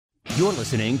You're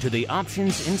listening to the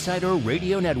Options Insider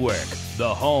Radio Network,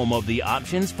 the home of the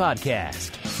Options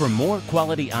Podcast. For more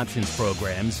quality options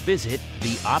programs, visit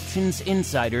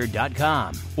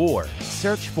theoptionsinsider.com or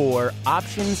search for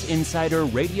Options Insider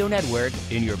Radio Network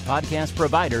in your podcast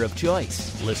provider of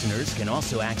choice. Listeners can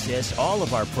also access all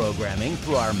of our programming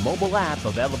through our mobile app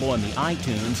available in the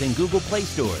iTunes and Google Play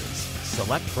stores.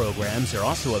 Select programs are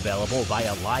also available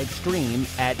via live stream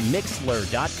at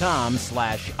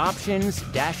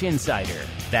mixlr.com/options-insider.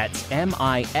 That's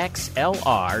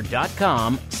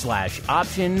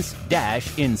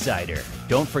mixlr.com/options-insider.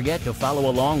 Don't forget to follow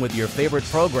along with your favorite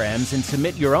programs and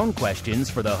submit your own questions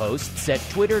for the hosts at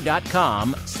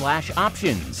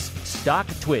twitter.com/options,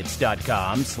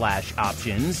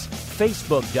 stocktwits.com/options,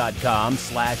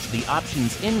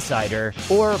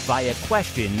 facebook.com/theoptionsinsider, or via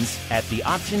questions at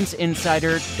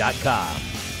theoptionsinsider.com.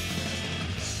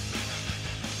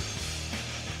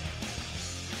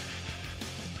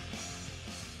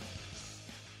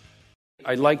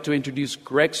 I'd like to introduce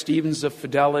Greg Stevens of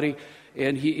Fidelity,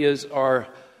 and he is our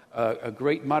a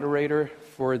great moderator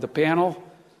for the panel,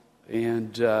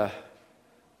 and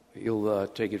he'll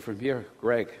take it from here.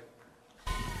 Greg.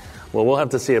 Well, we'll have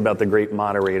to see about the great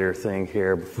moderator thing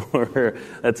here before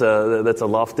that's a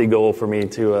lofty goal for me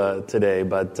today.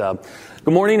 But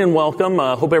good morning and welcome.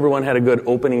 Hope everyone had a good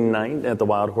opening night at the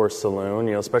Wild Horse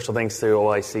Saloon. Special thanks to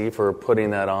OIC for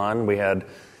putting that on. We had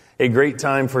a great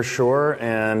time for sure,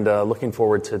 and looking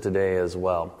forward to today as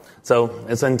well. So,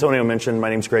 as Antonio mentioned, my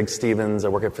name's Greg Stevens. I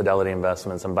work at Fidelity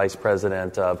Investments. I'm Vice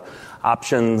President of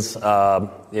Options,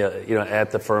 at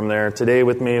the firm there. Today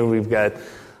with me, we've got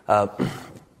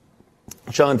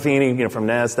Feeney, from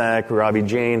Nasdaq, Ravi,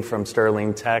 Jain from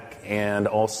Sterling Tech, and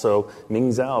also Ming,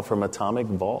 Zhao from Atomic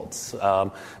Vaults.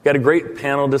 Got a great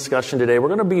panel discussion today. We're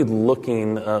going to be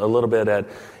looking a little bit at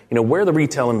where the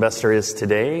retail investor is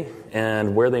today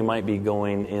and where they might be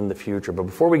going in the future. But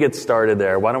before we get started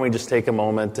there, why don't we just take a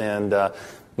moment and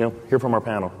hear from our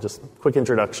panel. Just quick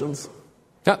introductions.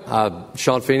 Yeah,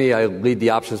 Sean Feeney. I lead the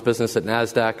options business at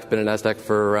Nasdaq. Been at Nasdaq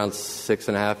for around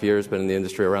 6.5 years. Been in the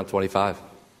industry around 25.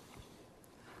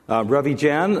 Ravi,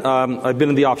 Jain. I've been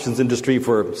in the options industry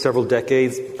for several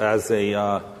decades as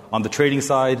on the trading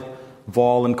side,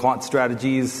 vol and quant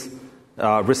strategies,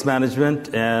 risk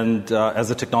management, and as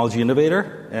a technology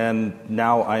innovator. And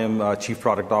now I am Chief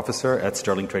Product Officer at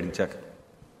Sterling Trading Tech.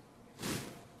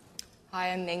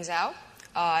 Hi, I'm Ming, Zhao.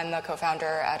 I'm the co-founder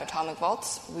at Atomic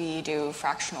Vaults. We do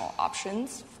fractional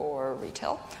options for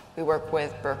retail. We work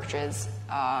with brokerages,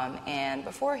 and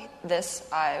before this,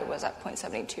 I was at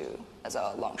Point72 as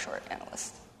a long-short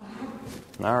analyst.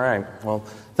 All right. Well,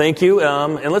 thank you.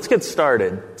 And let's get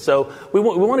started. So we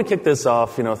want to kick this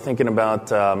off, thinking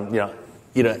about,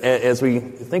 as we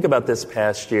think about this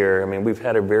past year, we've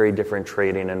had a very different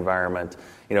trading environment,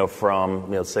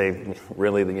 from, say,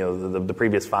 really, the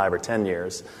previous 5 or 10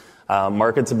 years.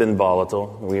 Markets have been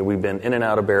volatile. We've been in and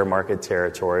out of bear market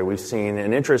territory. We've seen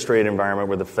an interest rate environment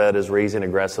where the Fed is raising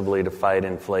aggressively to fight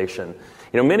inflation.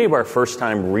 Many of our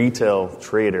first-time retail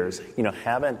traders,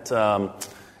 haven't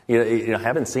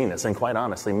seen this, and quite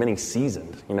honestly, many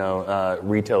seasoned,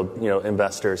 retail,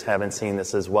 investors haven't seen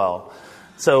this as well.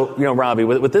 So, Ravi,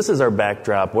 with this as our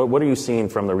backdrop, what are you seeing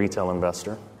from the retail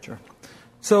investor? Sure.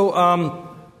 So,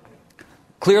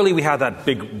 clearly, we had that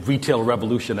big retail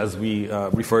revolution, as we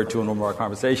referred to in one of our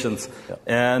conversations. Yep.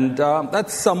 And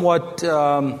that's somewhat,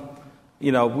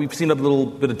 we've seen a little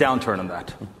bit of downturn on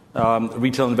that.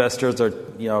 Retail investors are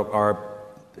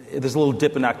there's a little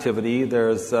dip in activity.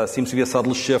 There's seems to be a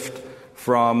subtle shift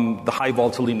from the high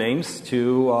volatility names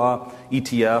to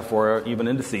ETF or even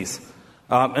indices.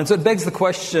 And so it begs the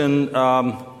question,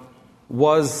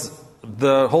 was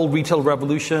the whole retail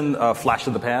revolution flash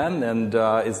in the pan and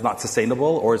is not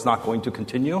sustainable or is not going to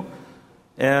continue?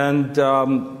 And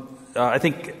I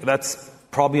think that's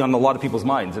probably on a lot of people's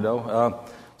minds, So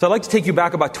I'd like to take you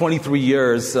back about 23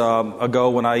 years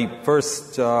ago when I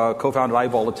first co-founded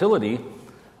iVolatility.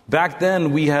 Back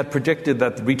then, we had predicted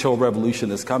that the retail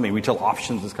revolution is coming, retail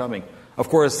options is coming. Of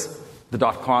course, the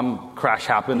dot-com crash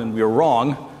happened and we were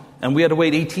wrong. And we had to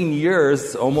wait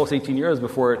almost 18 years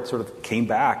before it sort of came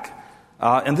back.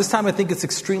 And this time I think it's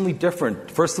extremely different.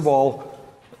 First of all,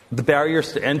 the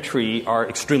barriers to entry are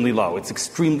extremely low. It's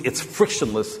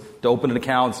frictionless to open an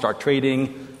account, start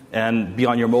trading, and be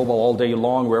on your mobile all day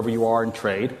long wherever you are and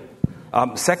trade.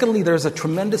 Secondly, there's a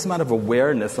tremendous amount of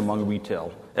awareness among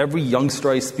retail. Every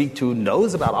youngster I speak to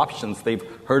knows about options. They've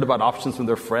heard about options from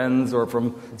their friends or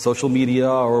from social media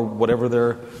or whatever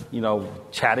they're,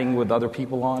 chatting with other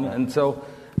people on. And so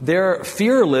they're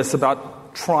fearless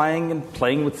about trying and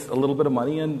playing with a little bit of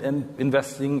money and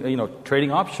investing,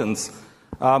 trading options.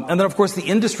 And then, of course, the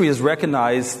industry has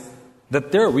recognized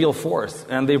that they're a real force,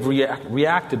 and they've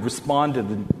reacted, responded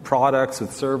with products,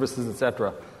 with services,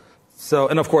 etc. So,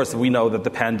 and of course, we know that the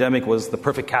pandemic was the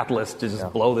perfect catalyst to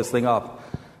just blow this thing up.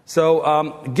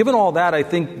 So, given all that, I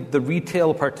think the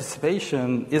retail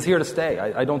participation is here to stay.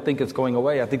 I don't think it's going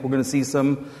away. I think we're going to see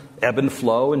some ebb and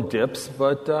flow and dips,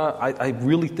 but I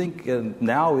really think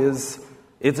now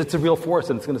it's a real force,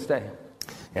 and it's going to stay.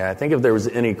 Yeah, I think if there was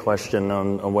any question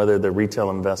on whether the retail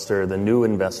investor, the new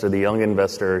investor, the young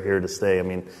investor are here to stay, I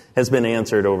mean, has been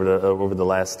answered over the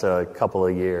last couple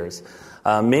of years.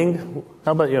 Ming,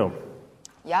 how about you?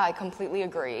 Yeah, I completely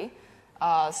agree.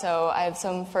 So I have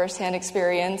some firsthand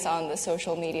experience on the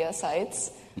social media sites,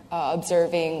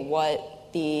 observing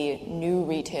what the new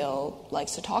retail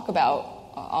likes to talk about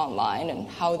online and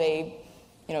how they,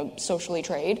 socially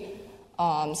trade.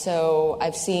 So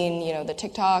I've seen, the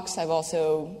TikToks. I've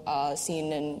also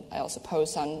seen, and I also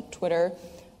post on Twitter.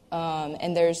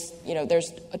 And there's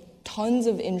tons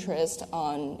of interest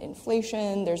on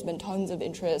inflation. There's been tons of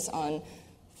interest on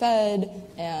Fed,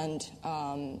 and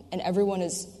everyone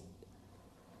is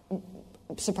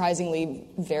surprisingly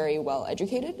very well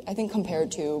educated, I think,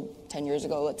 compared to 10 years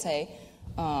ago, let's say.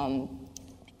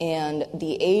 And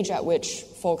the age at which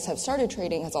folks have started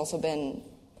trading has also been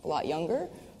a lot younger.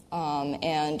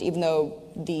 And even though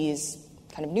these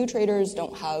kind of new traders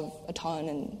don't have a ton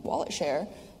in wallet share,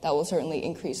 that will certainly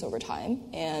increase over time.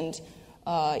 And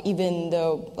even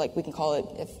though, we can call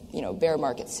it, bear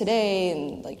markets today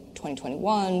and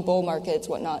 2021, bull markets,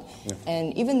 whatnot. Yeah.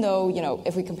 And even though,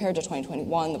 if we compare to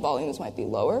 2021, the volumes might be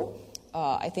lower,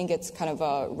 I think it's kind of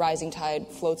a rising tide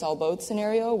floats all boats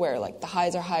scenario where the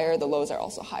highs are higher, the lows are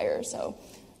also higher. So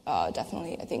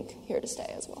definitely, I think, here to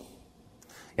stay as well.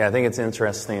 Yeah, I think it's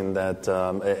interesting that,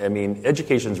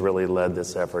 education's really led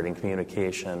this effort in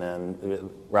communication. And,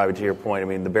 Ravi, to your point,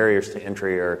 the barriers to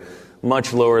entry are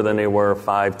much lower than they were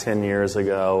 5-10 years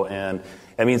ago. And,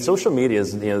 social media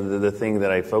is, the thing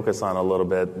that I focus on a little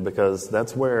bit because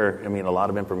that's where, a lot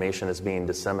of information is being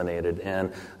disseminated.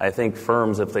 And I think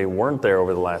firms, if they weren't there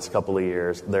over the last couple of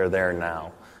years, they're there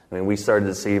now. We started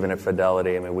to see even at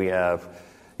Fidelity, we have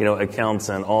accounts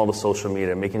on all the social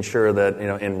media, making sure that,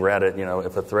 in Reddit,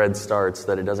 if a thread starts,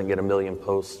 that it doesn't get a million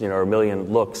posts, or a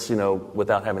million looks,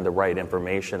 without having the right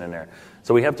information in there.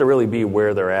 So we have to really be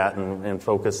where they're at and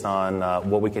focus on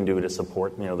what we can do to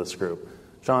support, this group.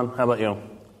 Sean, how about you?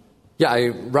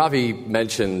 Yeah, Ravi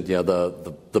mentioned,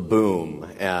 the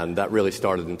boom, and that really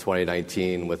started in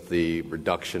 2019 with the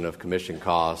reduction of commission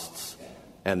costs,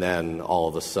 and then all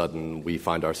of a sudden we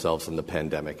find ourselves in the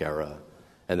pandemic era.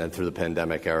 And then through the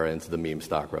pandemic era into the meme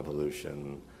stock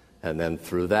revolution. And then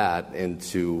through that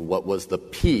into what was the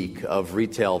peak of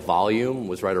retail volume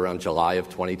was right around July of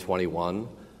 2021,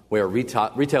 where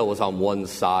retail was on one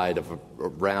side of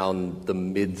around the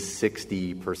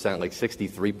mid-60%,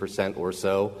 63% or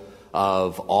so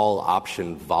of all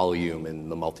option volume in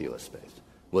the multi-list space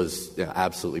was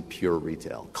absolutely pure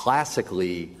retail.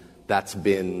 Classically, that's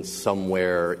been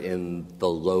somewhere in the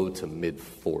low to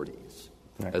mid-40s.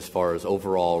 As far as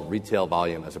overall retail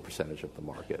volume as a percentage of the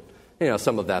market.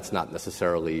 Some of that's not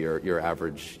necessarily your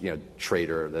average,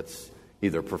 trader that's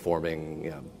either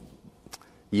performing,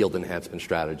 yield enhancement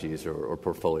strategies or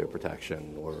portfolio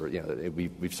protection. Or,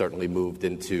 we've certainly moved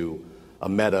into a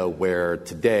meta where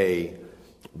today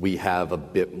we have a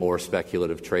bit more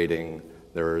speculative trading.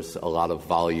 There's a lot of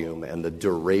volume, and the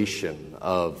duration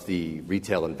of the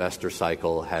retail investor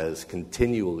cycle has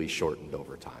continually shortened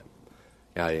over time.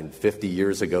 50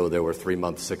 years ago, there were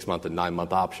 3-month, 6-month, and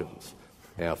 9-month options.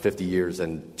 50 years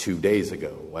and 2 days ago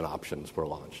when options were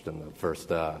launched. And the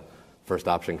first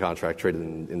option contract traded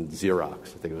in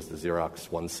Xerox. I think it was the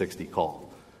Xerox 160 call.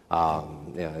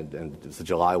 And it was the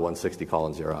July 160 call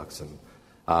in Xerox. And,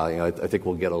 I think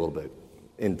we'll get a little bit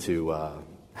into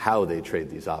how they trade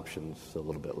these options a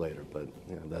little bit later. But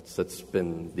that's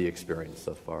been the experience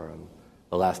so far.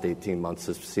 The last 18 months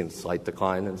has seen a slight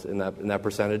decline in that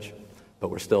percentage. But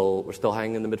we're still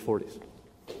hanging in the mid-40s.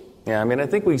 Yeah, I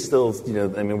think we still,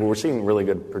 we're seeing really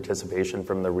good participation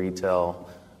from the retail,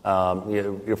 from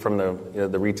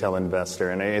the retail investor.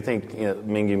 And I think,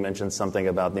 Ming, you mentioned something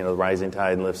about, the rising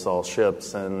tide lifts all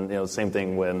ships, and same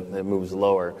thing when it moves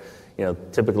lower.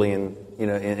 Typically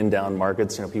in down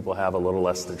markets, people have a little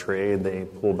less to trade. They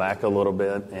pull back a little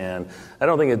bit, and I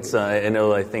don't think it's.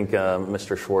 I think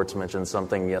Mr. Schwartz mentioned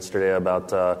something yesterday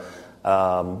about.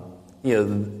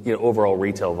 Overall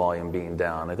retail volume being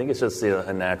down. I think it's just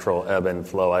a natural ebb and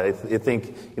flow. I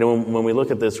think, when we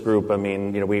look at this group,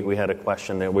 we had a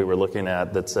question that we were looking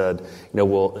at that said,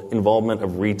 will involvement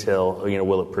of retail,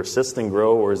 will it persist and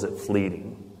grow, or is it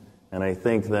fleeting? And I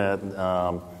think that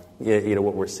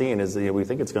what we're seeing is we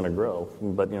think it's going to grow,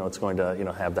 but it's going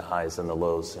to have the highs and the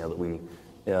lows that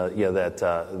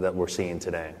we're seeing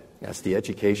today. It's the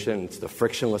education, it's the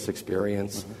frictionless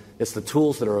experience, it's the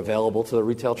tools that are available to the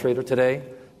retail trader today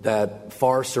that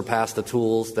far surpass the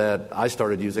tools that I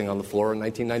started using on the floor in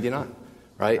 1999.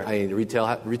 Right? I mean,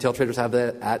 retail traders have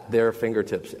that at their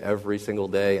fingertips every single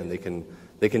day, and they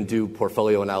can do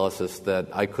portfolio analysis that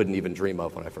I couldn't even dream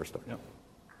of when I first started.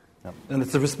 Yep. And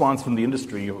it's a response from the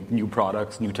industry, new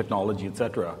products, new technology, et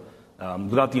cetera.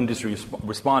 Without the industry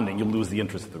responding, you'll lose the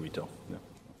interest of the retail. Yeah.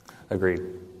 Agreed.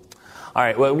 All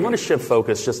right. Well, I want to shift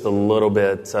focus just a little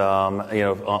bit,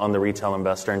 on the retail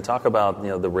investor and talk about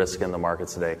the risk in the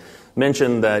markets today.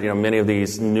 Mentioned that many of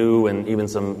these new and even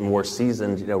some more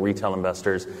seasoned retail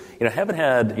investors haven't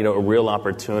had a real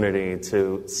opportunity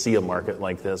to see a market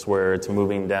like this where it's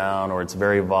moving down or it's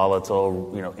very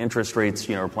volatile. Interest rates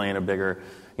are playing a bigger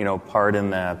part in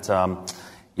that.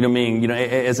 Ming,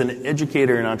 as an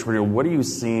educator and entrepreneur, what are you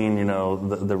seeing,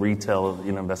 the retail,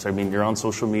 investor? I mean, you're on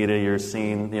social media, you're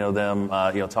seeing, them,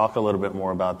 talk a little bit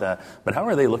more about that. But how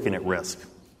are they looking at risk?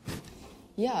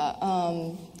 Yeah,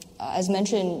 as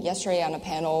mentioned yesterday on a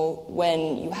panel,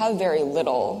 when you have very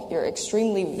little, you're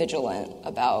extremely vigilant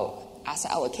about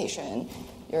asset allocation.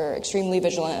 You're extremely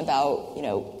vigilant about,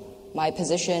 my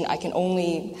position. I can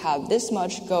only have this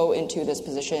much go into this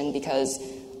position because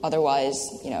otherwise,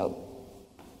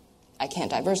 I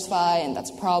can't diversify, and that's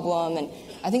a problem. And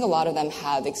I think a lot of them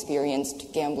have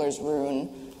experienced gambler's ruin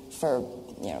for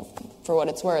what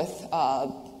it's worth,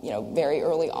 very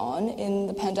early on in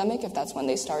the pandemic, if that's when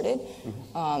they started.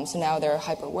 So now they're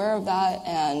hyper aware of that,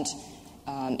 and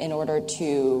in order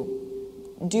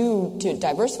to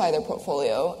diversify their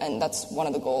portfolio, and that's one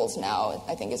of the goals now,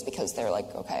 I think, is because they're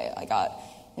like, okay, I got,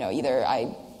 either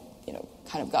I,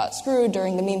 kind of got screwed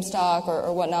during the meme stock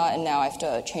or whatnot, and now I have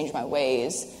to change my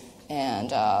ways.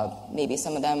 And maybe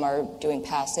some of them are doing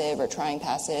passive or trying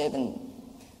passive,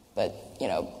 but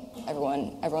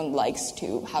everyone likes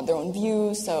to have their own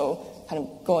views. So kind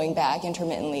of going back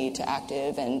intermittently to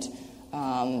active and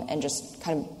just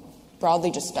kind of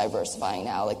broadly just diversifying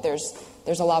now. Like there's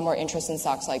a lot more interest in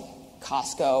stocks like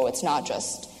Costco. It's not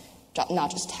just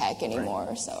tech anymore.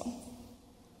 Right. So.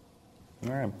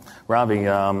 All right, Ravi.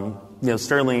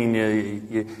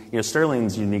 Sterling.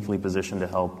 Sterling's uniquely positioned to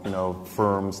help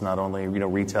firms, not only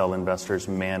retail investors,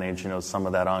 manage some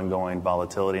of that ongoing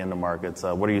volatility in the markets.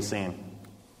 What are you seeing?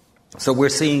 So we're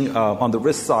seeing on the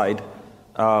risk side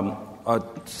a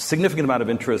significant amount of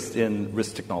interest in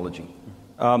risk technology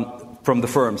from the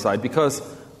firm side, because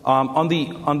on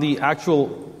the actual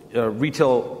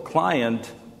retail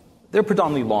client, they're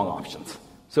predominantly long options.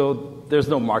 So there's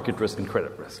no market risk and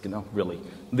credit risk, really.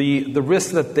 The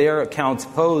risk that their accounts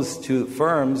pose to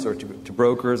firms or to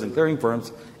brokers and clearing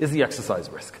firms is the exercise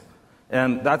risk.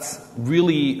 And that's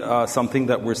really something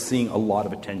that we're seeing a lot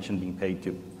of attention being paid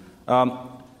to.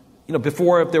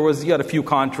 Before, if you had a few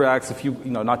contracts,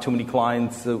 not too many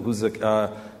clients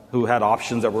who had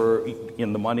options that were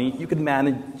in the money, you could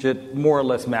manage it more or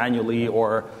less manually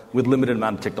or with limited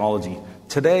amount of technology.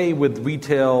 Today, with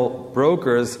retail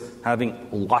brokers having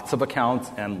lots of accounts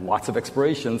and lots of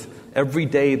expirations, every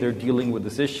day they're dealing with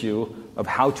this issue of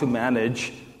how to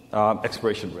manage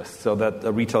expiration risk so that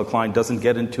a retail client doesn't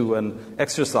get into an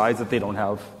exercise that they don't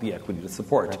have the equity to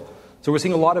support. Right. So we're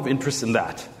seeing a lot of interest in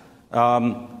that.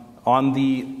 On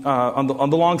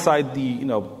the long side,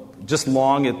 just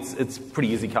long, it's pretty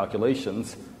easy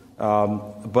calculations.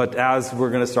 But as we're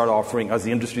going to start offering, as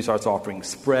the industry starts offering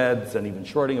spreads and even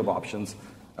shorting of options,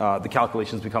 the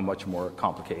calculations become much more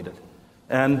complicated.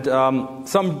 And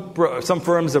some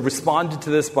firms have responded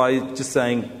to this by just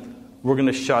saying, we're going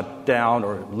to shut down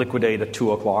or liquidate at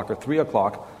 2 o'clock or 3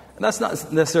 o'clock. And that's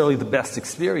not necessarily the best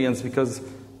experience, because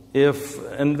if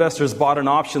investors bought an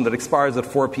option that expires at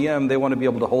 4 p.m., they want to be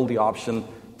able to hold the option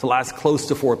to last close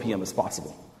to 4 p.m. as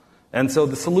possible. And so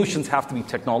the solutions have to be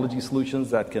technology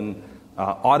solutions that can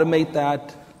automate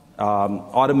that,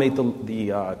 automate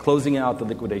the closing out, the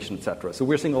liquidation, et cetera. So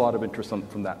we're seeing a lot of interest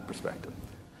from that perspective.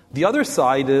 The other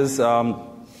side is,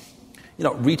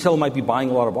 retail might be buying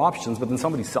a lot of options, but then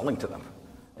somebody's selling to them.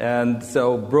 And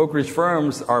so brokerage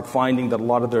firms are finding that a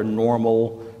lot of their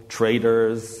normal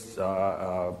traders,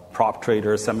 prop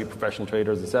traders, semi-professional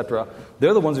traders, et cetera,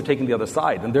 they're the ones who are taking the other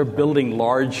side, and they're building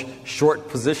large short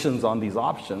positions on these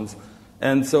options.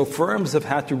 And so firms have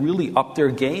had to really up their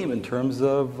game in terms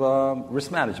of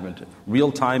risk management,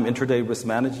 real-time intraday risk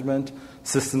management,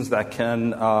 systems that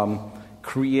can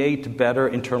create better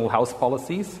internal house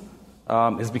policies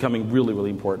is becoming really, really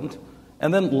important.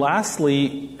 And then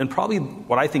lastly, and probably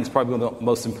what I think is probably the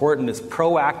most important, is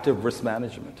proactive risk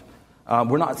management.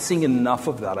 We're not seeing enough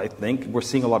of that, I think. We're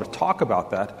seeing a lot of talk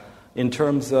about that in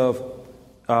terms of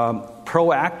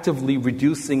proactively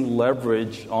reducing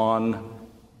leverage on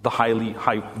the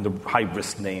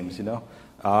high-risk names,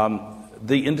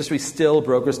 The industry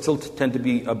brokers still tend to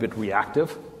be a bit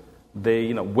reactive.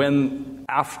 They, when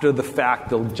after the fact,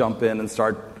 they'll jump in and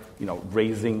start,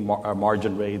 raising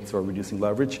margin rates or reducing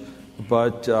leverage.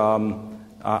 But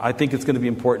I think it's going to be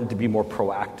important to be more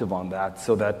proactive on that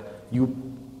so that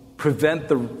you prevent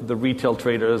the retail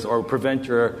traders or prevent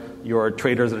your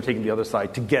traders that are taking the other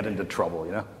side to get into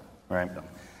trouble, Right.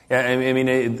 Yeah, I mean,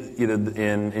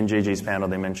 in JJ's panel,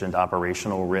 they mentioned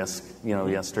operational risk,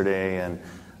 yesterday, and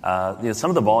some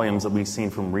of the volumes that we've seen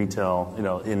from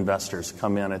retail, investors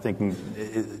come in. I think,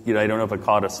 I don't know if it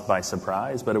caught us by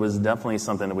surprise, but it was definitely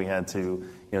something that we had to,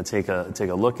 take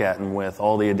a look at. And with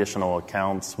all the additional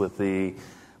accounts, with the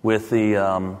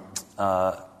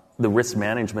risk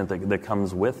management that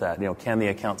comes with that, can the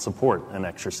account support an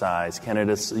exercise? Can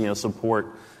it,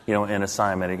 support, an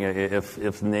assignment?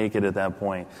 If naked at that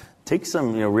point, take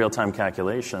some, real-time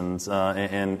calculations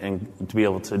and to be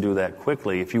able to do that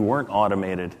quickly. If you weren't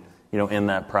automated, in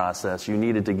that process, you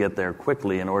needed to get there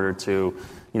quickly in order to,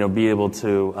 be able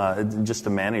to just to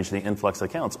manage the influx of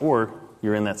accounts. Or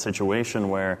you're in that situation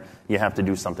where you have to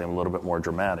do something a little bit more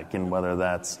dramatic, and whether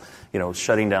that's,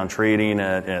 shutting down trading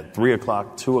at 3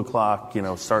 o'clock, 2 o'clock,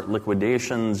 start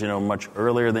liquidations, much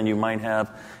earlier than you might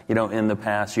have, in the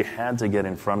past. You had to get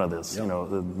in front of this,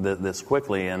 this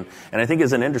quickly. And I think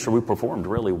as an industry, we performed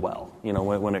really well,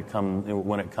 when it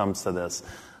comes to this.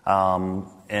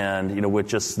 And, with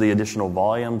just the additional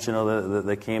volumes,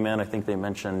 that came in, I think they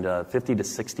mentioned 50 to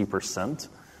 60%.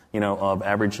 Of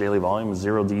average daily volume,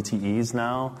 0 DTEs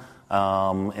now.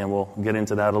 And we'll get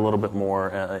into that a little bit more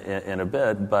in a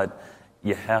bit, but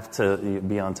you have to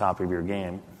be on top of your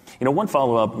game. One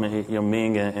follow-up,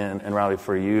 Ming and Ravi,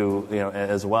 for you,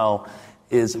 as well,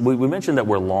 is we mentioned that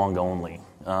we're long only,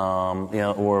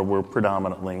 or we're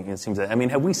predominantly, it seems that. I mean,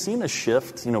 have we seen a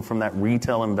shift, from that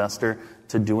retail investor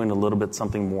to doing a little bit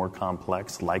something more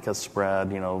complex, like a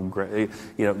spread,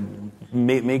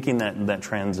 making that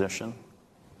transition?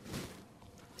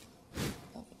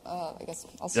 I guess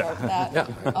I'll start with that.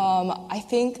 I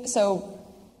think so.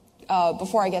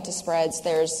 Before I get to spreads,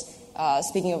 there's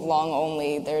speaking of long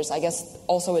only, there's I guess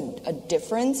also a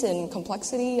difference in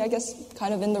complexity. I guess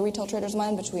kind of in the retail trader's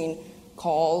mind between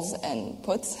calls and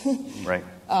puts. Right.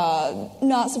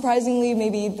 Not surprisingly,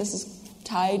 maybe this is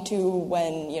tied to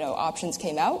when options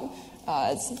came out.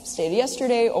 As stated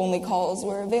yesterday, only calls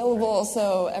were available,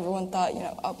 so everyone thought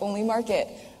up only market.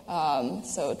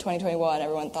 So 2021,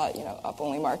 everyone thought, up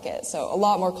only market. So a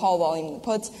lot more call volume than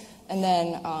puts. And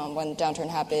then when the downturn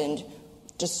happened,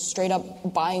 just straight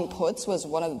up buying puts was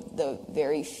one of the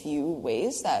very few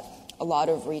ways that a lot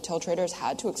of retail traders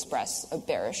had to express a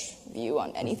bearish view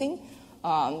on anything.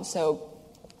 So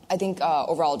I think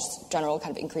overall just general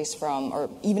kind of increase from or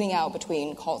evening out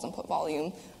between calls and put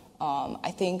volume.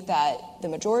 I think that the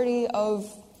majority of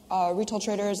retail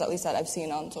traders, at least that I've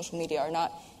seen on social media, are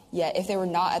not yet, if they were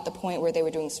not at the point where they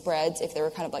were doing spreads, if they were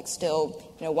kind of like still,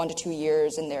 1 to 2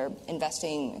 years in their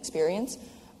investing experience,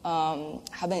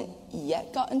 haven't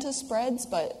yet gotten to spreads,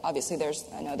 but obviously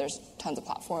I know there's tons of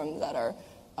platforms that are,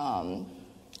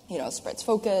 spreads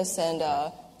focus and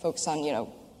focus on,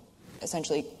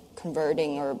 essentially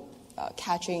converting or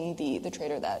catching the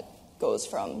trader that goes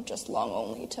from just long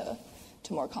only to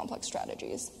more complex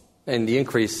strategies. And the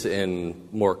increase in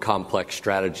more complex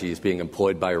strategies being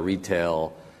employed by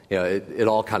retail, it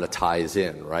all kind of ties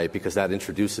in, right? Because that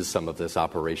introduces some of this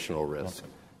operational risk.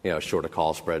 Short a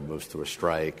call spread moves to a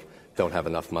strike, don't have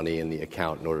enough money in the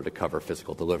account in order to cover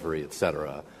physical delivery, et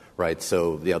cetera, right?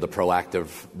 So, the proactive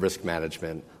risk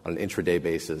management on an intraday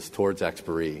basis towards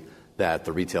expiry that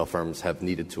the retail firms have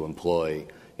needed to employ,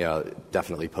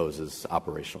 definitely poses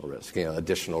operational risk.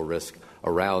 Additional risk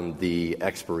around the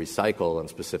expiry cycle and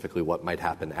specifically what might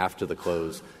happen after the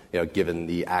close, given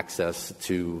the access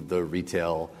to the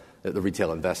retail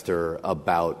investor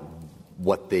about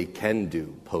what they can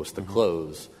do post the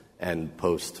close and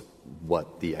post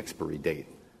what the expiry date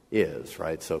is,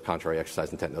 right? So contrary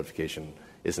exercise intent notification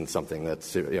isn't something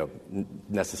that's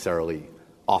necessarily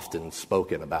often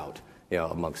spoken about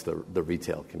amongst the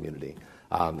retail community.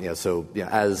 As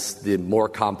the more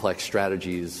complex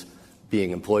strategies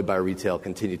being employed by retail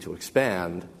continue to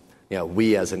expand,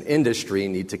 we as an industry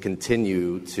need to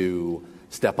continue to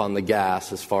step on the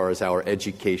gas as far as our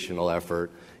educational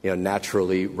effort.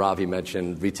 Naturally, Ravi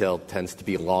mentioned retail tends to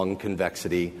be long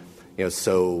convexity.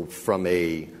 So from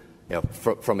a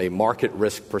From a market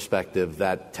risk perspective,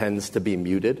 that tends to be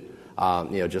muted.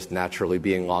 Just naturally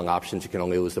being long options, you can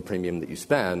only lose the premium that you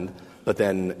spend. But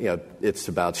then, it's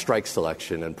about strike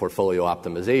selection and portfolio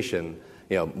optimization,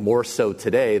 more so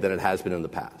today than it has been in the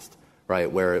past, right?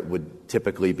 Where it would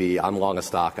typically be, I'm long a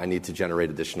stock, I need to generate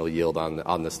additional yield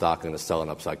on the stock, I'm going to sell an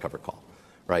upside cover call,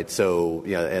 right? So,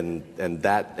 and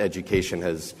that education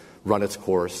has run its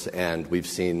course, and we've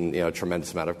seen a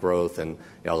tremendous amount of growth, and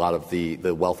a lot of the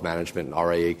wealth management and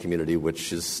RIA community,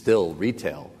 which is still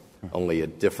retail, only a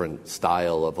different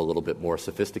style of a little bit more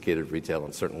sophisticated retail,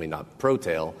 and certainly not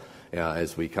pro-tail,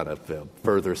 as we kind of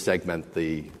further segment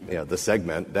the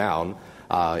segment down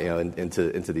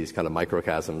into these kind of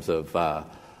microcosms of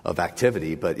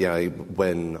activity. But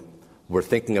when we're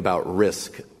thinking about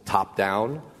risk top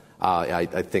down, I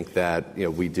think that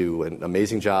we do an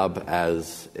amazing job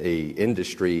as a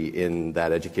industry in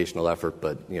that educational effort,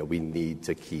 but we need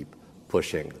to keep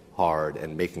pushing hard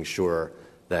and making sure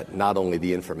that not only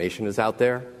the information is out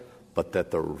there, but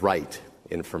that the right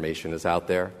information is out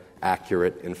there,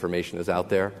 accurate information is out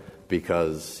there,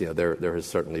 because there has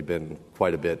certainly been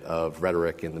quite a bit of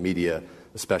rhetoric in the media,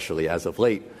 especially as of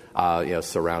late,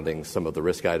 surrounding some of the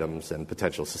risk items and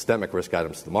potential systemic risk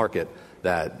items to the market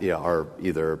that are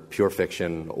either pure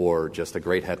fiction or just a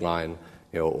great headline,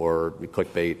 or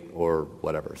clickbait or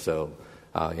whatever. So,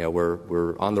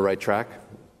 we're on the right track.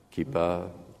 Keep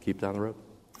down the road.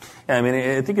 Yeah, I mean,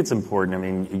 I think it's important. I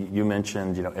mean, you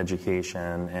mentioned,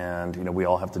 education, and, we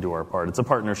all have to do our part. It's a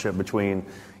partnership between,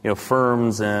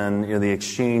 firms and, the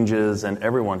exchanges and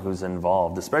everyone who's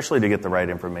involved, especially to get the right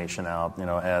information out,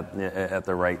 at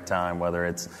the right time, whether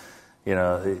it's,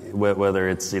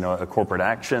 a corporate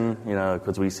action,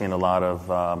 because we've seen a lot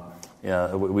of,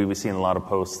 we've seen a lot of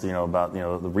posts, about,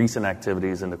 the recent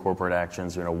activities in the corporate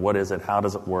actions, what is it, how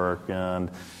does it work,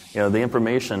 and, the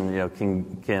information,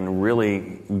 can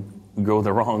really go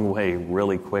the wrong way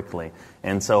really quickly.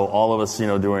 And so all of us,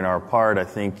 doing our part, I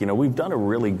think, we've done a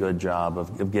really good job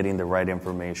of getting the right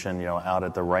information, out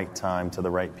at the right time to the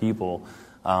right people.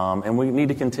 And we need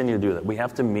to continue to do that. We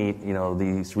have to meet,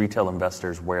 these retail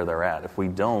investors where they're at. If we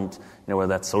don't, whether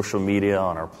that's social media,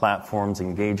 on our platforms,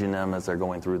 engaging them as they're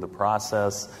going through the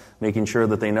process, making sure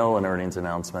that they know an earnings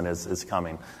announcement is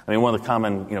coming. I mean, one of the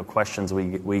common, questions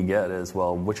we get is,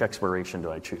 well, which expiration do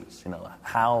I choose?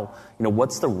 How,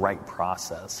 what's the right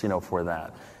process, for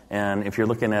that? And if you're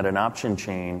looking at an option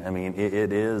chain, I mean,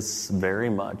 it is very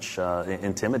much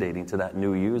intimidating to that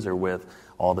new user with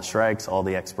all the strikes, all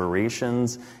the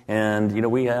expirations, and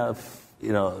we have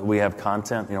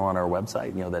content on our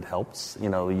website that helps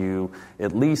you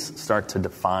at least start to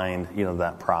define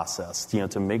that process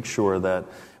to make sure that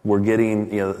we're getting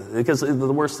because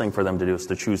the worst thing for them to do is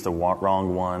to choose the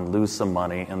wrong one, lose some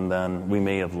money, and then we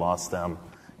may have lost them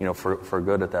for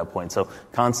good at that point. So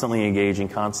constantly engaging,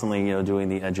 constantly doing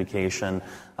the education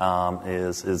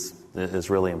is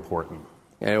really important.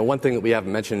 And one thing that we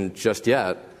haven't mentioned just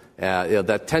yet.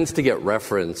 That tends to get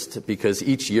referenced because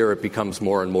each year it becomes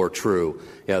more and more true.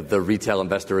 The retail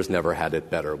investor has never had it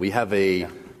better. We have a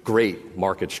great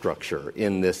market structure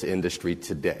in this industry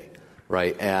today,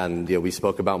 right? And we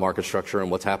spoke about market structure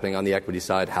and what's happening on the equity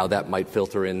side, how that might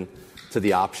filter in to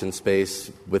the option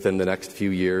space within the next few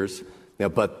years.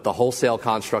 But the wholesale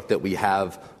construct that we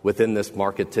have within this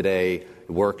market today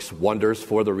works wonders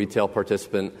for the retail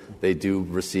participant. They do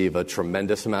receive a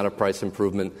tremendous amount of price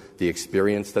improvement. The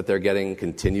experience that they're getting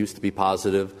continues to be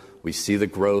positive. We see the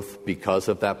growth because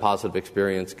of that positive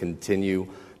experience continue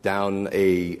down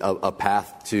a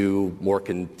path to more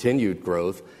continued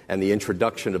growth, and the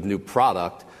introduction of new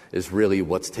product is really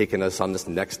what's taken us on this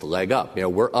next leg up.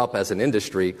 We're up as an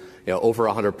industry, over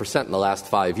 100% in the last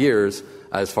 5 years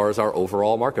as far as our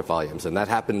overall market volumes, and that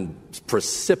happened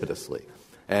precipitously.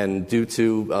 And due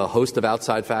to a host of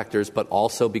outside factors, but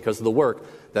also because of the work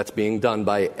that's being done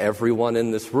by everyone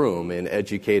in this room in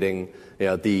educating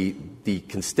the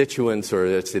constituents, or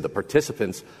let's say the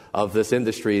participants of this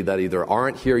industry that either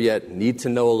aren't here yet, need to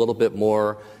know a little bit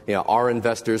more, are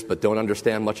investors but don't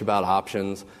understand much about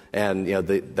options. And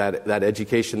that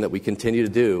education that we continue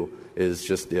to do is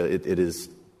just it is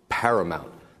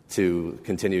paramount to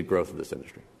continued growth of this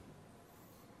industry.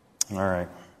 All right.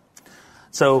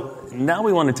 So now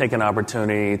we want to take an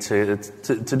opportunity to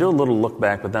do a little look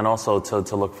back, but then also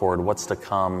to look forward, what's to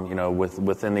come,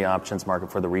 within the options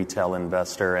market for the retail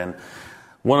investor. And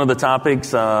one of the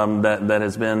topics that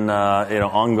has been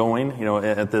ongoing,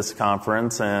 at this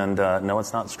conference, and no,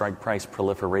 it's not strike price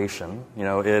proliferation.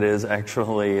 It is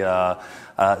actually zero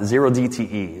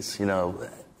DTEs.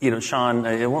 Sean,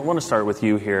 I want to start with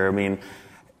you here. I mean,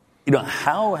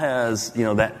 how has,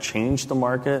 that changed the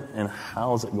market, and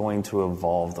how is it going to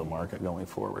evolve the market going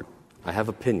forward? I have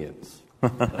opinions.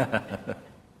 I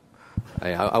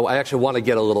actually want to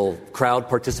get a little crowd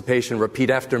participation. Repeat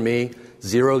after me.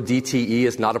 0 DTE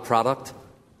is not a product?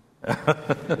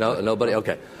 No, nobody?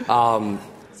 Okay.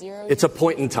 It's a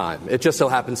point in time. It just so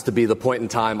happens to be the point in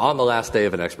time on the last day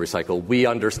of an expiry cycle. We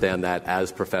understand that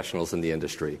as professionals in the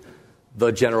industry.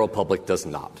 The general public does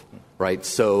not, right?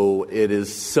 So it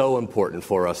is so important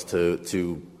for us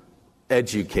to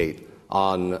educate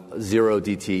on 0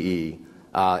 DTE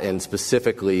and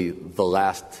specifically the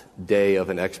last day of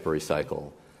an expiry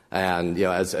cycle. And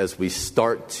as we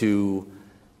start to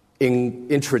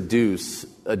introduce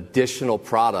additional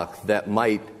product that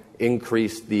might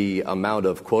increase the amount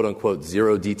of quote-unquote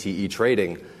 0 DTE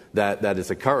trading that is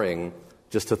occurring,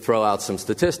 just to throw out some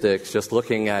statistics, just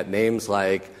looking at names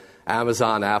like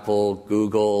Amazon, Apple,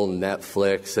 Google,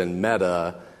 Netflix, and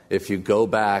Meta, if you go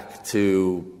back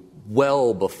to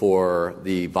well before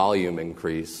the volume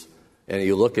increase and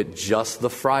you look at just the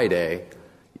Friday,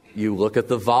 you look at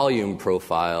the volume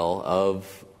profile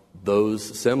of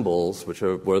those symbols, which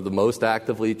were the most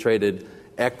actively traded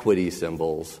equity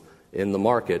symbols in the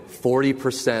market,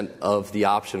 40% of the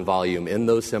option volume in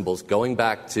those symbols, going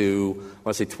back to, I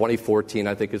want to say 2014,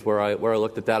 I think is where I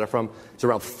looked at data from, it's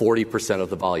around 40% of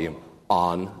the volume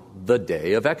on the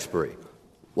day of expiry.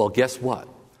 Well, guess what?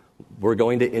 We're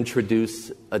going to introduce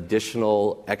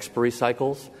additional expiry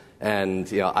cycles,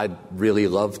 and I'd really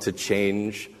love to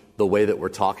change the way that we're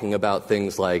talking about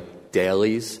things like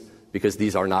dailies, because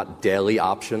these are not daily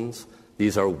options.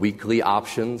 These are weekly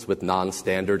options with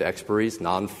non-standard expiries,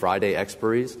 non-Friday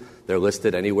expiries. They're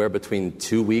listed anywhere between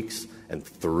 2 weeks and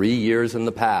 3 years in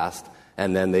the past,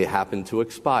 and then they happen to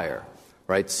expire,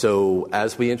 right? So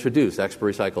as we introduce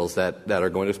expiry cycles that are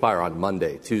going to expire on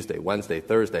Monday, Tuesday, Wednesday,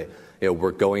 Thursday,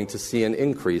 we're going to see an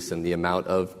increase in the amount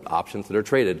of options that are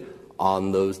traded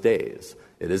on those days.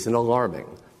 It isn't alarming.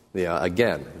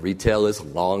 Again, retail is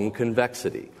long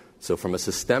convexity. So from a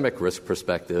systemic risk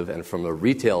perspective and from the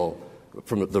retail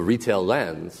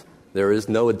lens, there is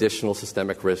no additional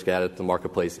systemic risk added to the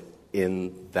marketplace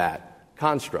in that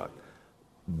construct.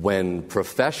 When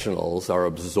professionals are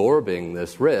absorbing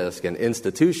this risk and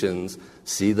institutions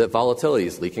see that volatility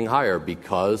is leaking higher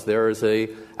because there is a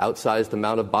outsized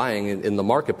amount of buying in the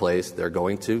marketplace, they're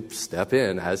going to step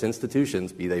in as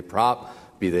institutions, be they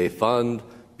prop, be they fund,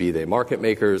 be they market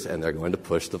makers, and they're going to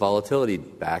push the volatility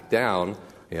back down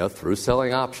through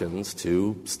selling options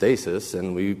to stasis,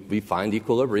 and we find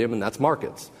equilibrium, and that's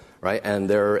markets, right? And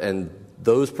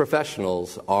those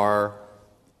professionals are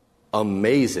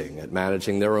amazing at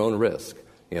managing their own risk,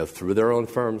 through their own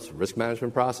firms, risk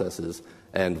management processes,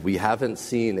 and we haven't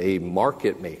seen a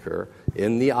market maker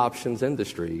in the options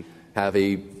industry have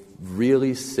a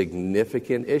really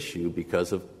significant issue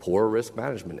because of poor risk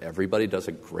management. Everybody does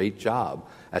a great job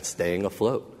at staying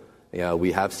afloat.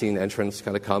 We have seen entrants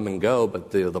kind of come and go,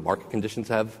 but the market conditions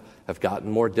have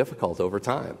gotten more difficult over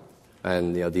time.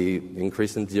 And the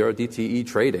increase in 0 DTE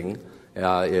trading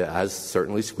it has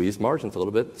certainly squeezed margins a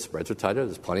little bit. Spreads are tighter.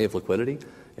 There's plenty of liquidity,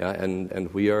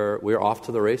 and we are off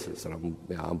to the races. And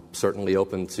I'm certainly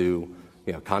open to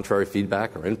contrary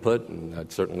feedback or input, and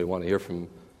I'd certainly want to hear from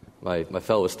my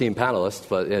fellow esteemed panelists.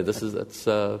 But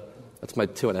that's my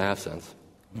 2.5 cents.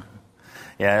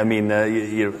 Yeah, I mean,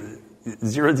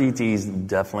 0 DTs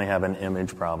definitely have an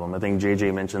image problem. I think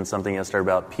JJ mentioned something yesterday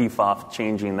about PFOF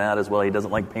changing that as well. He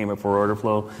doesn't like payment for order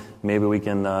flow. Maybe we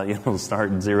can,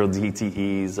 start 0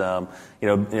 DTEs,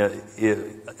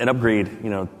 an upgrade,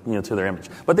 to their image.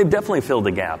 But they've definitely filled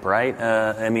the gap, right?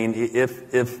 I mean,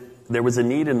 if there was a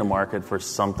need in the market for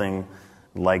something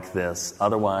like this,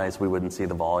 otherwise we wouldn't see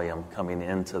the volume coming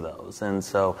into those. And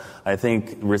so I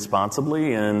think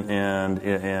responsibly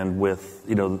and with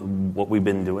what we've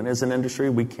been doing as an industry,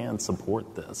 we can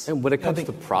support this. And when it comes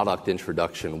to product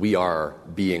introduction, we are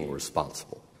being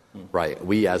responsible, right?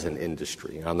 We as an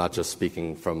industry, and I'm not just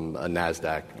speaking from a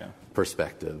Nasdaq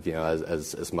perspective,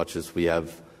 as much as we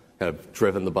have kind of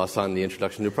driven the bus on the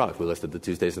introduction of new products. We listed the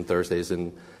Tuesdays and Thursdays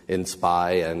in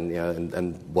SPY,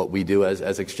 and what we do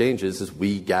as exchanges is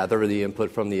we gather the input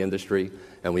from the industry,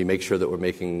 and we make sure that we're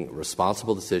making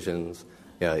responsible decisions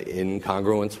in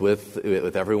congruence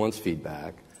with everyone's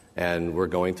feedback, and we're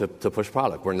going to push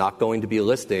product. We're not going to be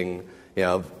listing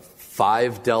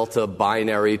 5 delta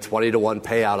binary 20-to-1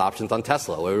 payout options on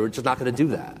Tesla. We're just not going to do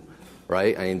that,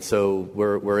 right? I mean, so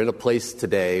we're in a place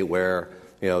today where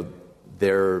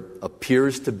there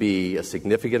appears to be a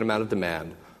significant amount of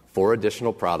demand for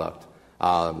additional product,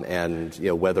 and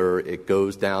whether it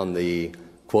goes down the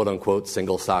quote-unquote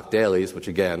single stock dailies, which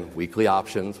again, weekly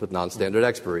options with non-standard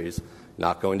expiries.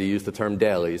 Not going to use the term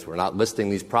dailies. We're not listing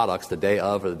these products the day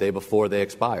of or the day before they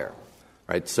expire,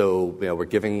 right? So we're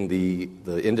giving the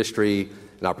industry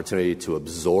an opportunity to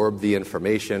absorb the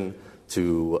information,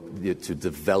 to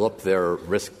develop their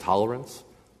risk tolerance,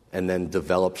 and then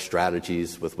develop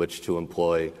strategies with which to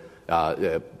employ,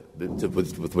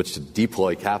 with which to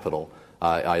deploy capital,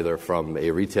 either from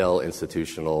a retail,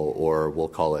 institutional, or we'll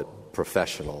call it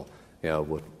professional,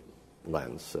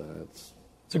 lens.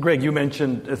 So, Greg, you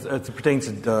mentioned, as it pertains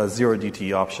to zero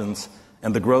DTE options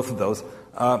and the growth of those,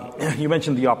 you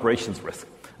mentioned the operations risk.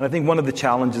 And I think one of the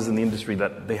challenges in the industry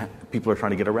that people are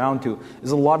trying to get around to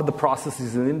is a lot of the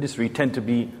processes in the industry tend to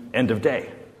be end of day.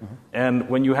 Mm-hmm. And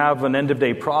when you have an end of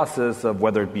day process of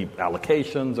whether it be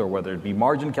allocations or whether it be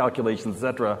margin calculations, et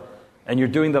cetera, and you're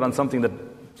doing that on something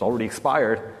that's already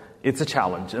expired, it's a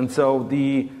challenge. And so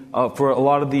for a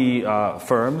lot of the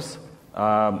firms,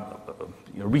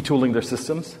 retooling their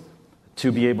systems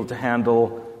to be able to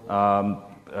handle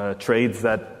trades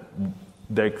that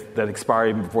expire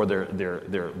even before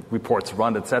their reports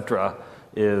run, et cetera,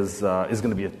 is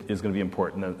going to be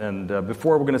important. And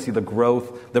before we're going to see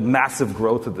the massive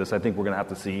growth of this, I think we're going to have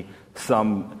to see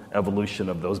some evolution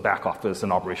of those back office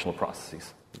and operational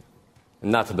processes.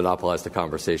 Not to monopolize the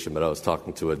conversation, but I was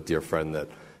talking to a dear friend that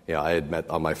I had met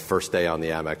on my first day on the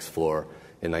Amex floor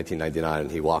in 1999,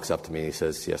 and he walks up to me and he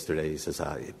says yesterday,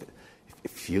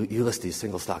 if you list these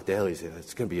single stock dailies,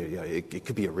 it's going to be it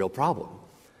could be a real problem.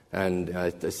 And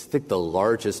I think the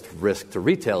largest risk to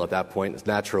retail at that point is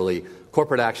naturally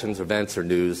corporate actions, events, or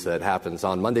news that happens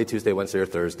on Monday, Tuesday, Wednesday, or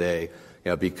Thursday,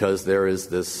 because there is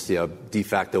this de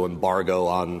facto embargo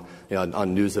on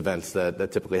news events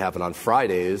that typically happen on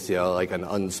Fridays, like an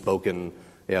unspoken,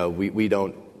 we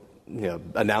don't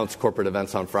announce corporate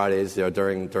events on Fridays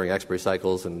during expiry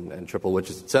cycles and triple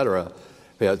witches, et cetera.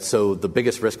 So the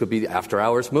biggest risk would be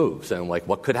after-hours moves and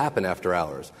what could happen after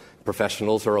hours.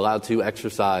 Professionals are allowed to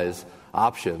exercise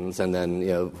options, and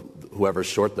then whoever's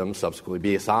short them subsequently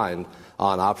be assigned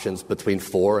on options between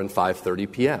 4 and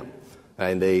 5:30 p.m.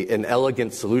 And an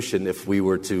elegant solution, if we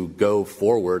were to go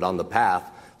forward on the path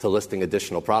to listing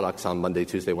additional products on Monday,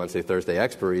 Tuesday, Wednesday, Thursday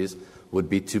expiries, would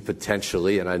be to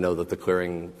potentially, and I know that the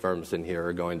clearing firms in here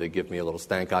are going to give me a little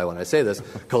stank eye when I say this,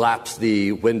 collapse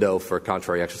the window for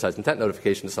contrary exercise intent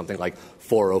notification to something like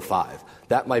 4:05.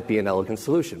 That might be an elegant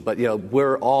solution. But,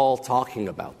 we're all talking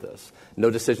about this. No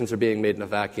decisions are being made in a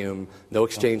vacuum. No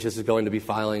exchanges is going to be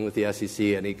filing with the SEC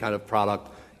any kind of product,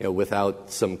 without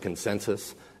some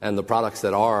consensus. And the products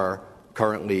that are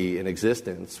currently in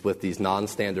existence with these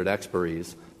non-standard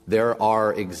expiries, there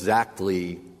are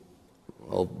exactly,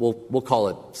 we'll call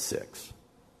it 6.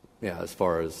 As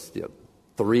far as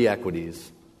 3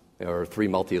 equities or 3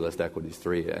 multi-list equities,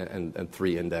 3 and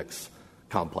 3 index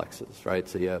complexes, right?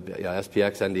 So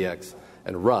SPX, NDX,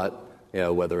 and RUT,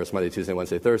 whether it's Monday, Tuesday,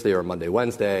 Wednesday, Thursday, or Monday,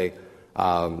 Wednesday,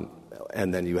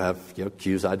 and then you have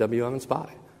Qs, IWM, and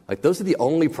SPY. Those are the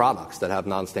only products that have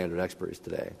non-standard expiries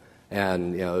today.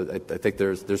 And I think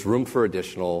there's room for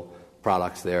additional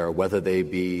products there, whether they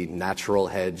be natural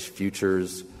hedge,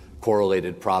 futures,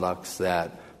 correlated products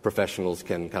that professionals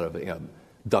can kind of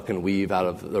duck and weave out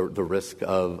of the risk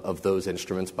of those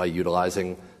instruments by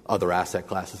utilizing other asset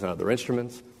classes and other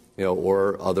instruments,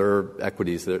 or other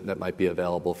equities that might be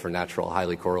available for natural,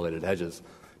 highly correlated hedges.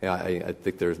 I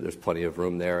think there's plenty of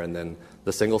room there. And then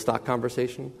the single stock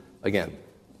conversation, again,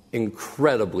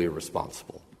 incredibly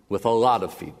responsible with a lot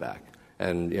of feedback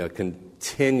and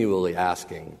continually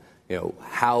asking,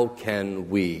 how can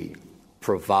we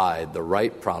provide the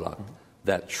right product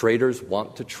that traders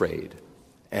want to trade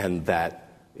and that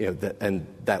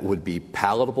would be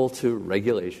palatable to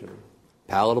regulation,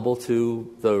 palatable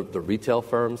to the retail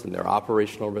firms and their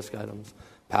operational risk items,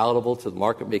 palatable to the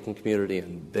market-making community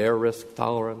and their risk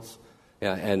tolerance,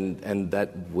 and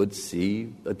that would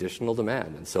see additional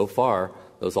demand. And so far,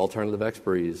 those alternative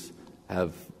expiries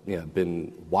have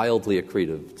been wildly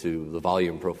accretive to the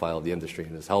volume profile of the industry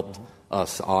and has helped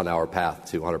us on our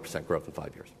path to 100% growth in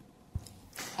 5 years.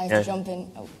 I have to jump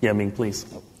in. Oh. Yeah, Ming, please.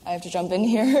 I have to jump in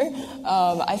here.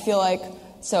 I feel like,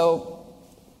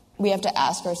 we have to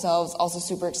ask ourselves, also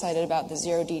super excited about the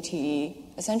zero DTE.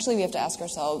 Essentially, we have to ask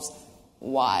ourselves,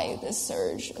 why this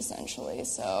surge, essentially?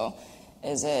 So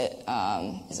is it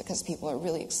because people are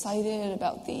really excited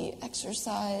about the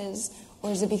exercise?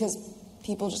 Or is it because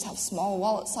people just have small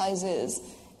wallet sizes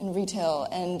in retail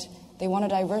and they want to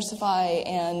diversify,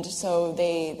 and so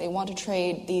they want to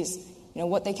trade these,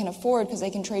 what they can afford because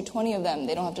they can trade 20 of them.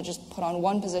 They don't have to just put on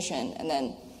one position and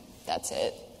then that's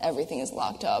it. Everything is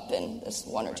locked up in this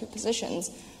 1 or 2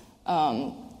 positions.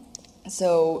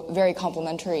 So very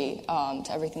complementary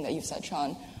to everything that you've said,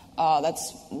 Sean.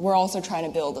 We're also trying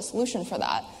to build a solution for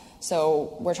that.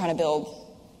 So we're trying to build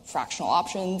fractional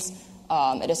options.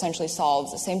 It essentially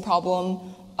solves the same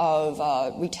problem of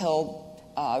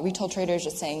retail traders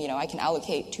just saying, I can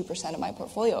allocate 2% of my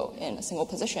portfolio in a single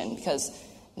position because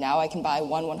now I can buy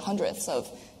 1/100th of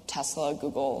Tesla,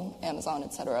 Google, Amazon,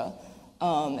 etc.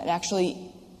 And actually,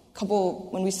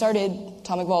 when we started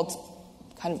Atomic Vault,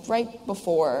 kind of right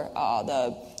before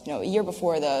a year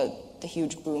before the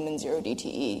huge boom in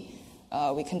 0DTE,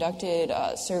 we conducted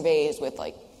surveys with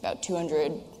about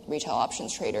 200 retail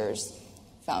options traders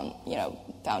found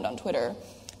on Twitter,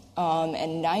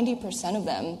 and 90% of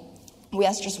them, we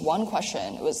asked just one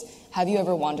question. It was, have you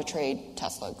ever wanted to trade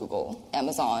Tesla, Google,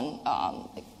 Amazon,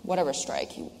 whatever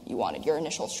strike you wanted, your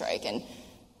initial strike, and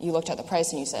you looked at the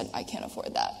price and you said, I can't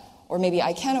afford that. Or maybe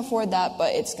I can afford that,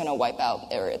 but it's going to wipe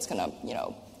out, or it's going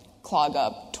to, clog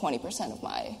up 20% of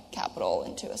my capital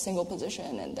into a single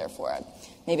position, and therefore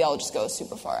maybe I'll just go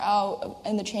super far out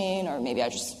in the chain, or maybe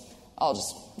I'll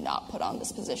just not put on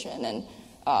this position. And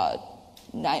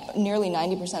nearly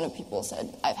 90% of people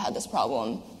said, I've had this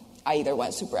problem. I either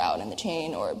went super out in the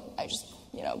chain, or I just,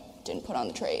 didn't put on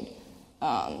the trade.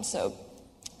 So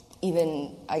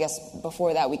even, I guess,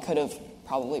 before that, we could have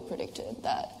probably predicted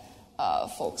that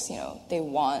folks, they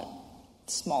want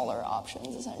smaller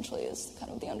options, essentially, is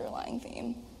kind of the underlying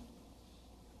theme.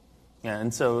 Yeah,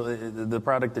 and so the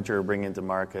product that you're bringing to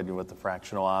market with the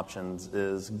fractional options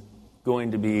is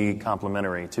going to be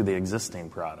complementary to the existing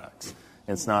products.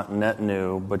 It's not net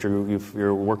new, but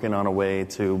you're working on a way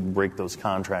to break those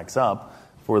contracts up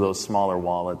for those smaller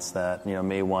wallets that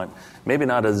may want, maybe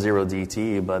not a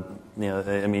 0DTE, but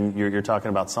you're talking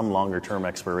about some longer term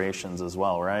expirations as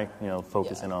well, right?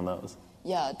 Focusing on those.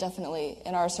 Yeah, definitely.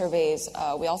 In our surveys,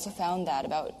 we also found that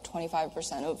about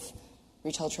 25% of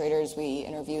retail traders we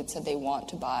interviewed said they want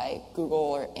to buy Google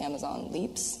or Amazon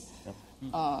Leaps. Yep.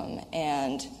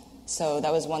 And so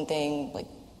that was one thing,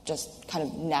 just kind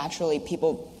of naturally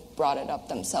people brought it up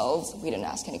themselves. We didn't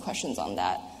ask any questions on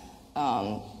that.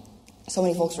 So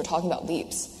many folks were talking about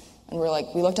Leaps. And we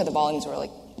looked at the volumes, we're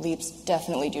like, Leaps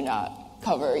definitely do not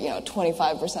cover,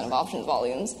 25% of options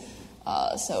volumes.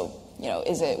 So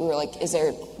is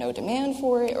there no demand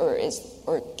for it,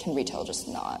 or can retail just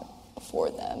not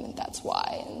afford them, and that's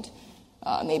why?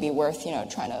 And maybe worth,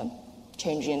 trying to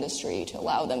change the industry to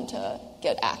allow them to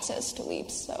get access to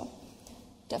Leaps. So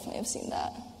definitely have seen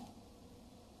that.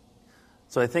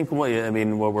 So I think we're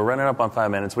running up on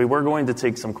 5 minutes. We were going to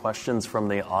take some questions from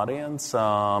the audience,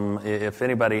 if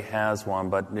anybody has one.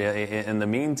 But in the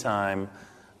meantime,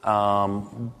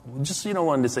 just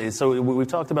wanted to say. So we've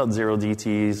talked about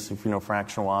 0DTEs,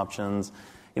 fractional options.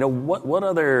 What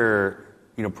other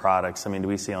products? Do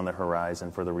we see on the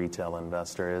horizon for the retail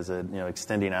investor? Is it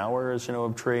extending hours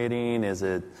of trading? Is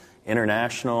it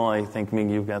international? I think, Ming,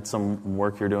 you've got some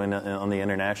work you're doing on the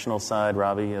international side.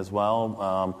 Ravi as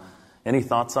well. Any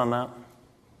thoughts on that?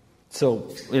 So,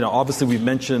 obviously we've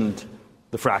mentioned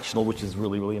the fractional, which is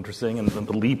really, really interesting, and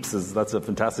the Leaps that's a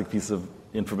fantastic piece of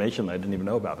information I didn't even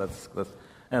know about.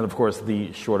 And of course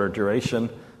the shorter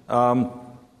duration. So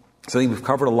I think we've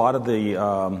covered a lot of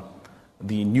the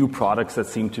new products that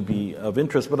seem to be of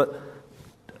interest. But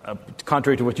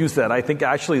contrary to what you said, I think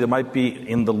actually there might be,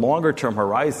 in the longer term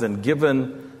horizon,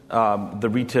 given the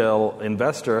retail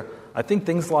investor, I think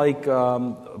things like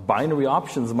binary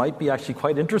options might be actually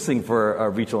quite interesting for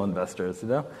retail investors,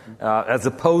 as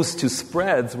opposed to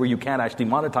spreads where you can't actually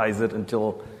monetize it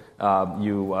until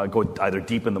you go either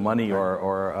deep in the money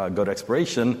or go to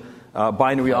expiration.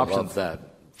 Binary options. I love that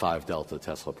 5 delta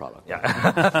Tesla product. Yeah.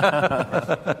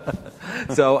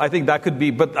 So I think that could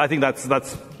be, but I think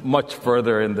that's much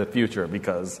further in the future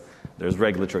because there's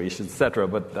regulatory issues, et cetera.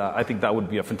 But I think that would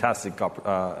be a fantastic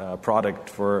product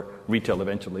for retail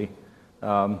eventually.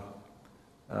 And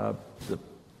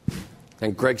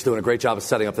Greg's doing a great job of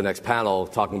setting up the next panel,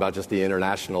 talking about just the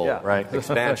international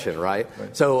expansion, right?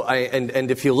 So,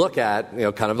 and if you look at,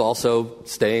 kind of also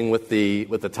staying with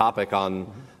the topic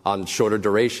on shorter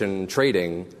duration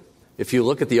trading, if you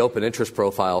look at the open interest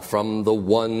profile from the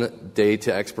 1 day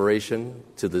to expiration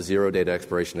to the 0 day to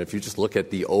expiration, if you just look at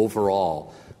the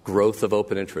overall growth of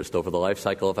open interest over the life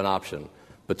cycle of an option,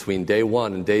 between day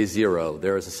 1 and day 0,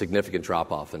 there is a significant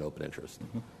drop-off in open interest.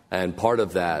 Mm-hmm. And part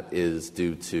of that is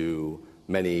due to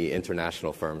many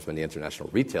international firms, many international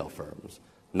retail firms,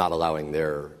 not allowing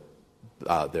their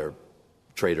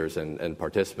traders and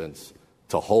participants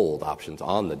to hold options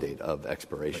on the date of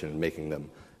expiration, and making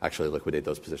them actually liquidate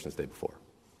those positions the day before.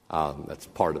 That's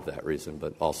part of that reason,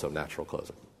 but also natural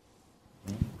closing,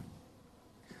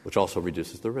 which also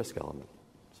reduces the risk element.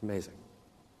 It's amazing.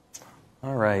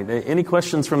 All right. Any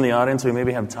questions from the audience? We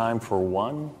maybe have time for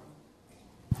one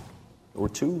or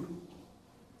two.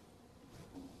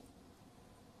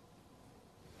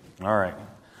 All right.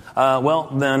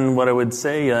 Well, then what I would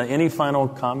say, any final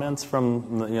comments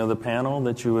from the panel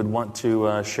that you would want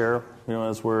to share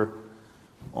as we're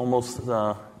almost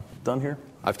done here?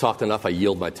 I've talked enough. I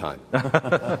yield my time.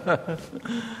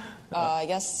 I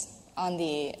guess on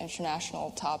the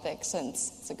international topic,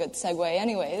 since it's a good segue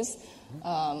anyways,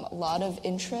 a lot of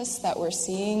interest that we're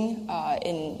seeing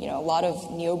in a lot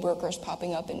of neo-brokers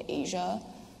popping up in Asia.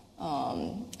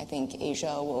 I think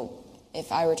Asia will,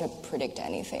 if I were to predict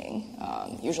anything,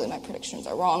 usually my predictions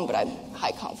are wrong, but I have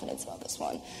high confidence about this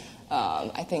one.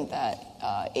 I think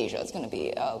that Asia is going to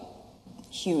be a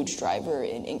huge driver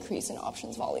in increase in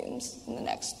options volumes in the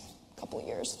next couple of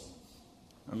years.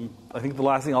 I think the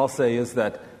last thing I'll say is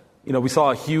that we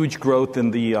saw a huge growth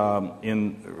in the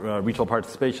retail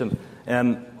participation,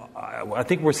 and I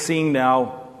think we're seeing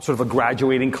now sort of a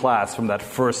graduating class from that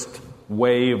first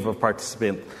wave of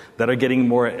participants that are getting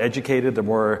more educated.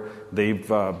 They've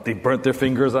burnt their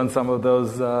fingers on some of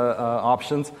those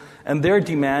options, and they're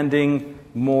demanding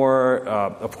more,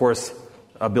 of course,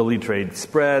 ability to trade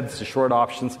spreads, to short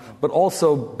options, but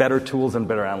also better tools and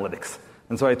better analytics.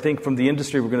 And so I think from the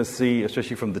industry, we're going to see,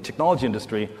 especially from the technology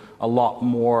industry, a lot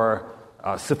more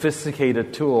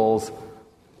sophisticated tools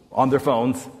on their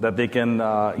phones that they can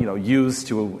use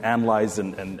to analyze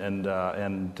and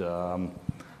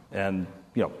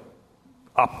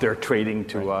up their trading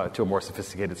to a more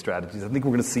sophisticated strategies. I think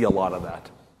we're going to see a lot of that.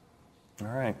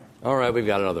 All right, we've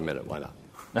got another minute. Why not?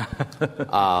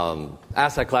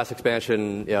 Asset class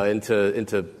expansion,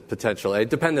 into potential,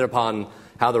 dependent upon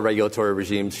how the regulatory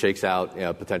regime shakes out,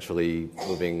 potentially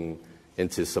moving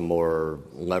into some more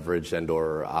leveraged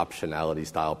and/or optionality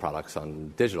style products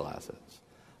on digital assets.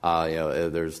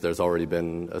 There's already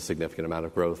been a significant amount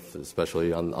of growth,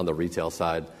 especially on the retail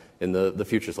side, in the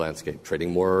futures landscape,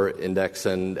 trading more index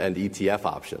and ETF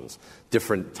options,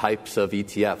 different types of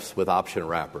ETFs with option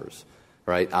wrappers,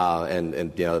 right?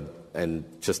 And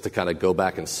just to kind of go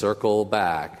back and circle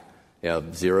back,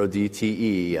 zero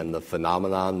DTE and the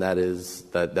phenomenon that is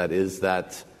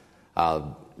that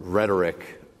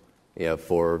rhetoric,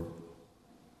 for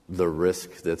the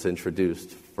risk that's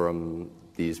introduced from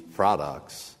these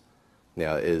products,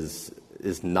 is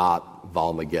not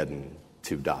Volmageddon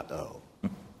 2.0.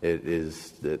 It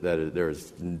is that there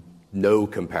is no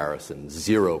comparison,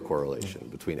 zero correlation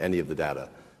between any of the data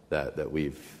that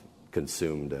we've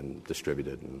consumed and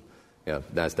distributed. And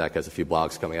Nasdaq has a few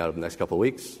blogs coming out over the next couple of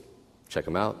weeks. Check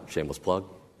them out. Shameless plug.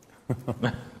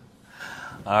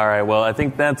 All right. Well, I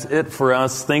think that's it for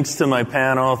us. Thanks to my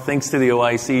panel. Thanks to the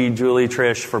OIC, Julie,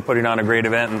 Trish, for putting on a great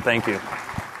event, and thank you.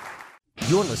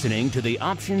 You're listening to the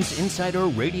Options Insider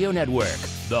Radio Network,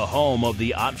 the home of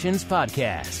the Options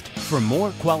Podcast. For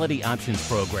more quality options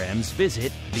programs,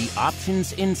 visit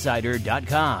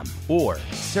theoptionsinsider.com or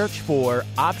search for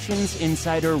Options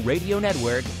Insider Radio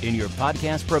Network in your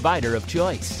podcast provider of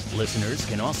choice. Listeners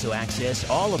can also access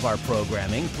all of our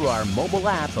programming through our mobile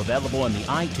app available in the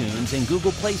iTunes and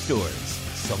Google Play stores.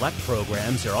 Select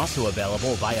programs are also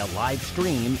available via live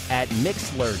stream at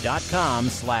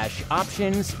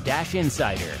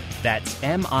mixlr.com/options-insider. That's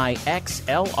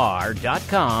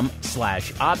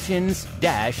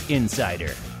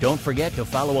mixlr.com/options-insider. Don't forget to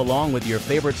follow along with your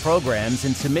favorite programs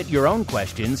and submit your own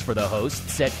questions for the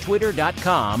hosts at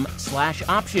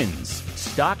twitter.com/options,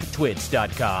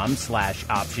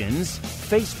 stocktwits.com/options,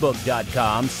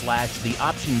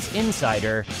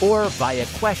 facebook.com/theoptionsinsider, or via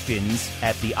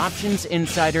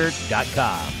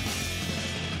questions@theoptionsinsider.com.